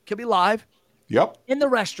 but it could be live. Yep. In the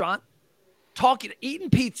restaurant, eating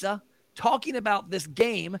pizza, talking about this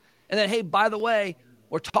game. And then, hey, by the way,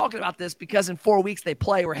 we're talking about this because in 4 weeks they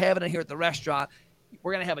play. We're having it here at the restaurant.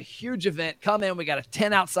 We're going to have a huge event. Come in. We got a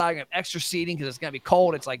tent outside. We're going to have extra seating because it's going to be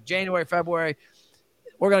cold. It's like January, February.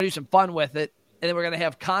 We're going to do some fun with it. And then we're going to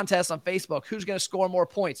have contests on Facebook. Who's going to score more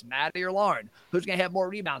points, Maddie or Lauren? Who's going to have more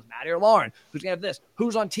rebounds, Maddie or Lauren? Who's going to have this?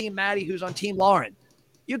 Who's on Team Maddie? Who's on Team Lauren?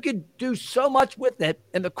 You could do so much with it.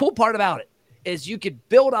 And the cool part about it is you could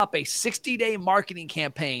build up a 60-day marketing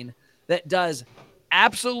campaign that does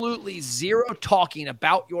absolutely zero talking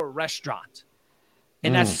about your restaurant.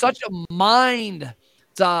 And that's such a mind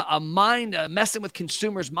messing with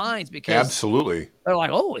consumers' minds, because absolutely they're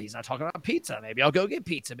like, oh, he's not talking about pizza. Maybe I'll go get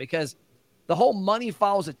pizza, because the whole money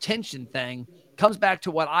follows attention thing comes back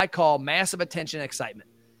to what I call massive attention and excitement.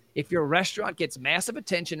 If your restaurant gets massive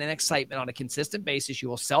attention and excitement on a consistent basis, you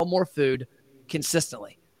will sell more food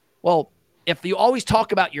consistently. Well, if you always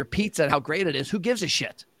talk about your pizza and how great it is, who gives a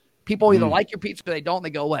shit? People either like your pizza or they don't, they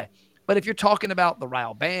go away. But if you're talking about the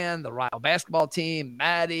Ryle band, the Ryle basketball team,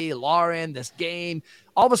 Maddie, Lauren, this game,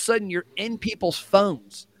 all of a sudden you're in people's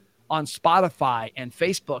phones on Spotify and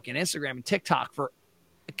Facebook and Instagram and TikTok for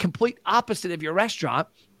a complete opposite of your restaurant.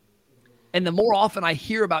 And the more often I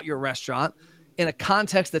hear about your restaurant in a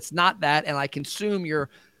context that's not that, and I consume your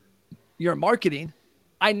marketing,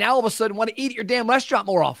 I now all of a sudden want to eat at your damn restaurant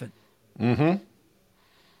more often. Mm-hmm.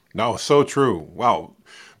 No, so true. Wow.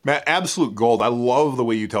 Matt, absolute gold. I love the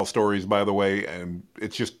way you tell stories, by the way. And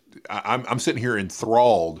it's just, I'm sitting here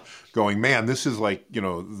enthralled going, man, this is like,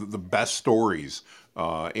 the best stories.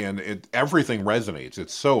 And everything resonates.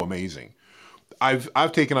 It's so amazing.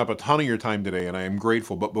 I've taken up a ton of your time today, and I am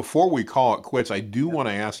grateful. But before we call it quits, I do want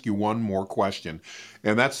to ask you one more question,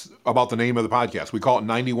 and that's about the name of the podcast. We call it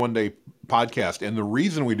 91 Day Podcast, and the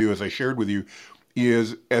reason we do, as I shared with you,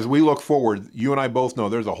 is as we look forward, you and I both know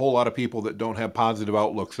there's a whole lot of people that don't have positive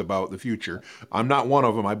outlooks about the future. I'm not one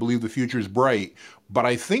of them. I believe the future is bright, but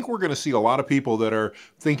I think we're going to see a lot of people that are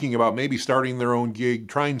thinking about maybe starting their own gig,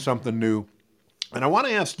 trying something new. And I want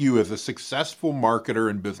to ask you, as a successful marketer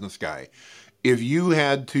and business guy, if you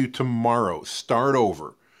had to tomorrow start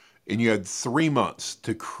over and you had 3 months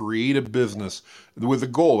to create a business with the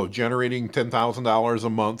goal of generating $10,000 a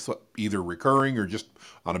month, either recurring or just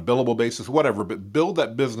on a billable basis, whatever, but build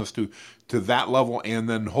that business to that level and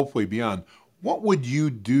then hopefully beyond, what would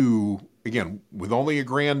you do, again, with only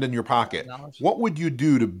 $1,000 in your pocket, what would you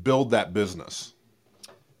do to build that business?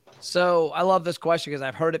 So I love this question because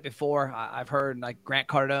I've heard it before. I've heard like Grant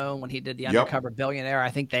Cardone when he did the Undercover Billionaire.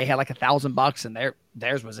 I think they had like $1,000 and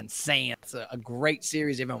theirs was insane. It's a great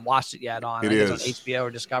series. I haven't watched it yet on. I think it's on HBO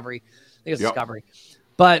or Discovery. I think it's Discovery.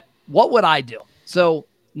 But what would I do? So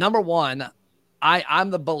number one,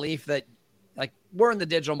 I'm the belief that like we're in the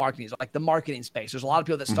digital marketing, like the marketing space. There's a lot of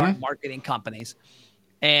people that start marketing companies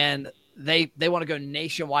and they want to go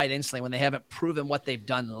nationwide instantly when they haven't proven what they've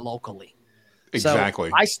done locally. Exactly.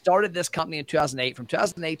 So I started this company in 2008. From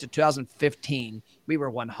 2008 to 2015, we were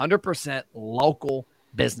 100% local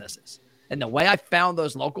businesses. And the way I found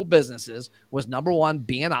those local businesses was number one,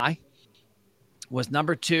 BNI, was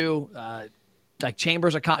number two, like Chamber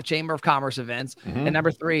of Commerce events, and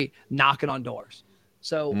number three, knocking on doors.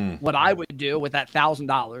 So what I would do with that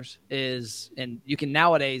 $1,000 is, and you can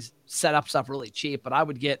nowadays set up stuff really cheap, but I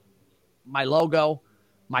would get my logo,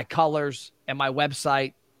 my colors, and my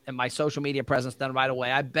website, and my social media presence done right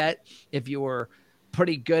away. I bet if you were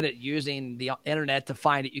pretty good at using the internet to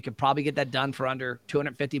find it, you could probably get that done for under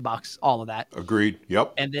 $250, all of that. Agreed.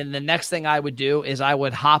 Yep. And then the next thing I would do is I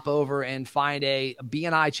would hop over and find a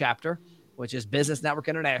BNI chapter, which is Business Network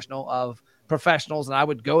International, of professionals. And I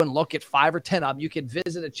would go and look at 5 or 10 of them. You could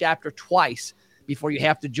visit a chapter twice before you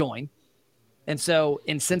have to join. And so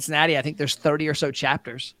in Cincinnati, I think there's 30 or so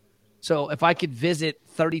chapters. So if I could visit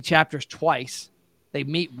 30 chapters twice, they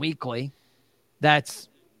meet weekly. That's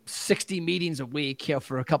 60 meetings a week,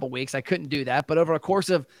 for a couple of weeks. I couldn't do that. But over a course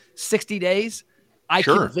of 60 days, I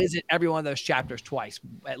could visit every one of those chapters twice,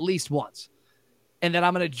 at least once. And then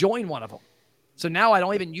I'm going to join one of them. So now I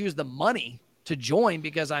don't even use the money to join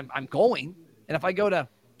because I'm going. And if I go to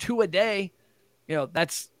 2 a day,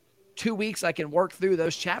 that's 2 weeks I can work through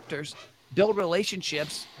those chapters, build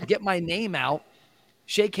relationships, get my name out,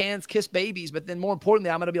 shake hands, kiss babies, but then more importantly,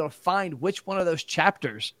 I'm going to be able to find which one of those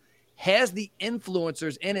chapters has the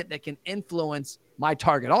influencers in it that can influence my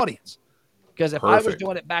target audience. Because if I was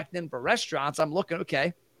doing it back then for restaurants, I'm looking,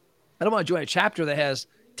 okay, I don't want to join a chapter that has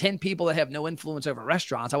 10 people that have no influence over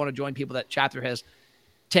restaurants. I want to join that chapter has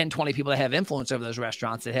 10, 20 people that have influence over those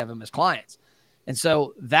restaurants that have them as clients. And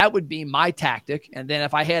so that would be my tactic. And then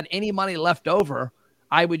if I had any money left over,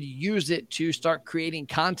 I would use it to start creating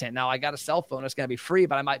content. Now I got a cell phone. It's going to be free,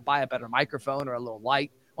 but I might buy a better microphone or a little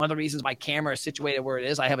light. One of the reasons my camera is situated where it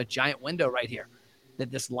is, I have a giant window right here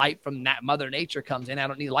that this light from that Mother Nature comes in. I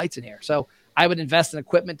don't need lights in here. So I would invest in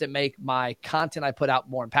equipment to make my content I put out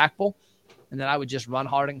more impactful. And then I would just run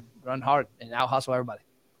hard and out hustle everybody.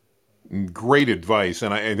 Great advice.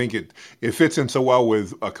 And I think it fits in so well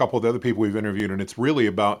with a couple of the other people we've interviewed. And it's really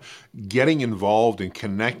about getting involved and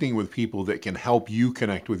connecting with people that can help you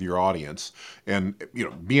connect with your audience. And,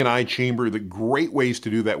 BNI Chamber, the great ways to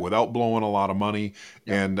do that without blowing a lot of money.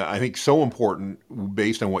 Yeah. And I think so important,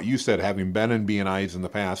 based on what you said, having been in BNIs in the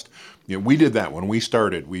past, we did that when we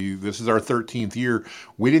started. This is our 13th year.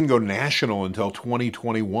 We didn't go national until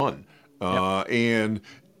 2021. And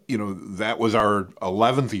that was our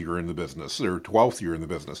 11th year in the business, or 12th year in the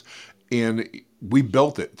business. And we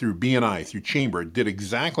built it through BNI, through Chamber. It did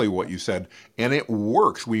exactly what you said, and it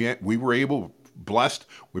works. We were blessed.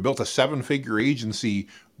 We built a 7-figure agency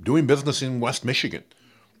doing business in West Michigan.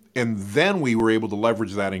 and then we were able to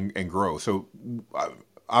leverage that and grow. So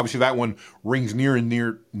obviously that one rings near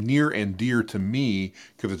and dear to me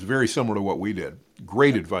because it's very similar to what we did.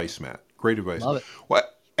 Great advice, Matt. Great advice. Love it. Well,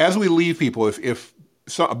 as we leave people, if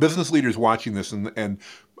a business leader is watching this and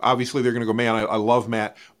obviously they're going to go, man, I love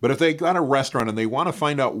Matt. But if they got a restaurant and they want to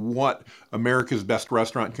find out what America's Best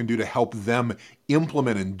Restaurant can do to help them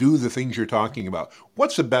implement and do the things you're talking about,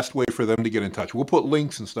 what's the best way for them to get in touch? We'll put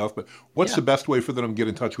links and stuff, but what's the best way for them to get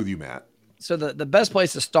in touch with you, Matt? So the best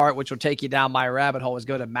place to start, which will take you down my rabbit hole, is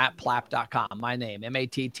go to mattplapp.com. My name,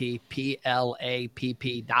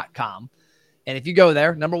 mattplapp.com. And if you go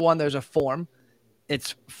there, number one, there's a form.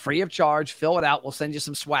 It's free of charge. Fill it out. We'll send you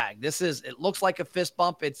some swag. It looks like a fist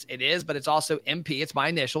bump. It is, but it's also MP. It's my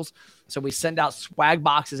initials. So we send out swag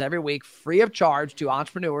boxes every week, free of charge to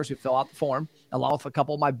entrepreneurs who fill out the form, along with a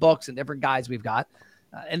couple of my books and different guides we've got.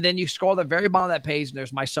 And then you scroll to the very bottom of that page, and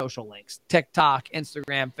there's my social links: TikTok,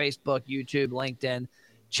 Instagram, Facebook, YouTube, LinkedIn.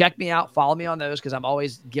 Check me out. Follow me on those because I'm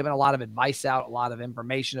always giving a lot of advice out, a lot of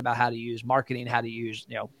information about how to use marketing, how to use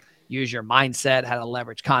your mindset, how to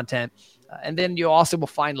leverage content. And then you also will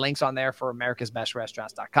find links on there for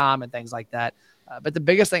americasbestrestaurants.com and things like that. But the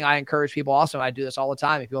biggest thing I encourage people also, and I do this all the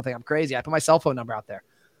time, if people think I'm crazy, I put my cell phone number out there.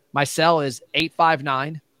 My cell is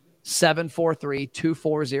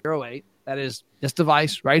 859-743-2408. That is this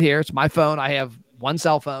device right here. It's my phone. I have one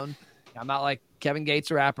cell phone. I'm not like Kevin Gates,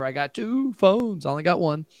 the rapper. I got two phones. I only got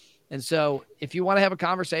one. And so if you want to have a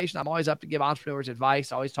conversation, I'm always up to give entrepreneurs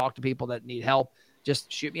advice. I always talk to people that need help.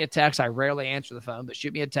 Just shoot me a text. I rarely answer the phone, but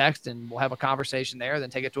shoot me a text and we'll have a conversation there,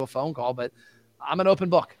 then take it to a phone call. But I'm an open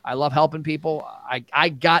book. I love helping people. I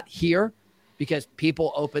got here because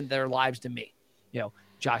people opened their lives to me.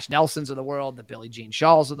 Josh Nelsons of the world, the Billie Jean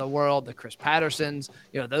Shaws of the world, the Chris Pattersons,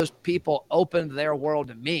 those people opened their world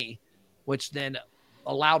to me, which then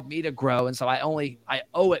allowed me to grow. And so I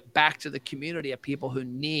owe it back to the community of people who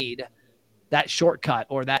need that shortcut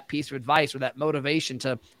or that piece of advice or that motivation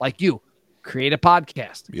to, like you, create a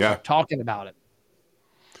podcast. Yeah. Start talking about it.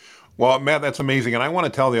 Well, Matt, that's amazing. And I want to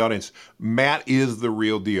tell the audience, Matt is the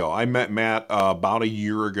real deal. I met Matt about a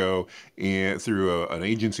year ago through an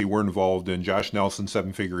agency we're involved in, Josh Nelson,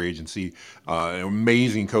 7-figure agency, an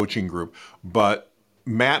amazing coaching group. But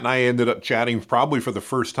Matt and I ended up chatting probably for the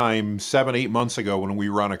first time 7-8 months ago when we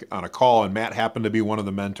were on a call, and Matt happened to be one of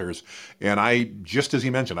the mentors. And I, just as he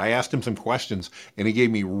mentioned, I asked him some questions and he gave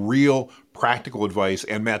me real practical advice,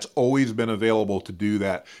 and Matt's always been available to do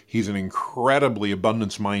that. He's an incredibly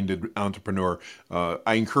abundance-minded entrepreneur.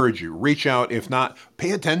 I encourage you, reach out. If not, pay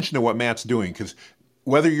attention to what Matt's doing, because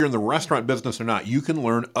whether you're in the restaurant business or not, you can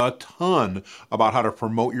learn a ton about how to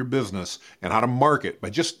promote your business and how to market by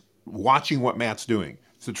just watching what Matt's doing.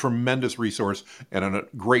 It's a tremendous resource and a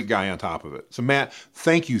great guy on top of it. So Matt,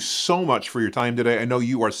 thank you so much for your time today. I know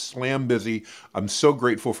you are slam busy. I'm so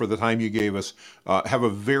grateful for the time you gave us. Have a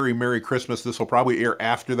very Merry Christmas. This will probably air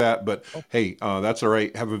after that, but hey, that's all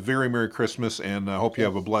right. Have a very Merry Christmas, and I hope you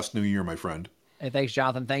have a blessed new year, my friend. Hey, thanks,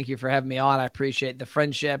 Jonathan. Thank you for having me on. I appreciate the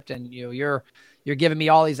friendship, and you're giving me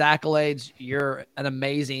all these accolades. You're an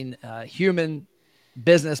amazing human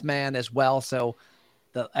businessman as well. So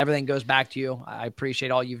everything goes back to you. I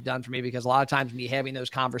appreciate all you've done for me, because a lot of times me having those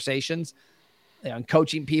conversations and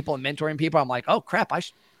coaching people and mentoring people, I'm like, oh crap, I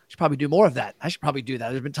should probably do more of that. I should probably do that.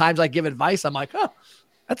 There's been times I give advice. I'm like, oh,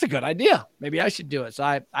 that's a good idea. Maybe I should do it. So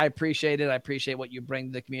I appreciate it. I appreciate what you bring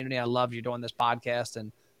to the community. I love you doing this podcast,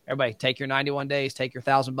 and everybody take your 91 days, take your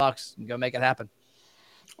 $1,000 and go make it happen.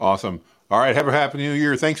 Awesome. All right. Have a happy new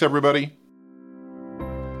year. Thanks everybody.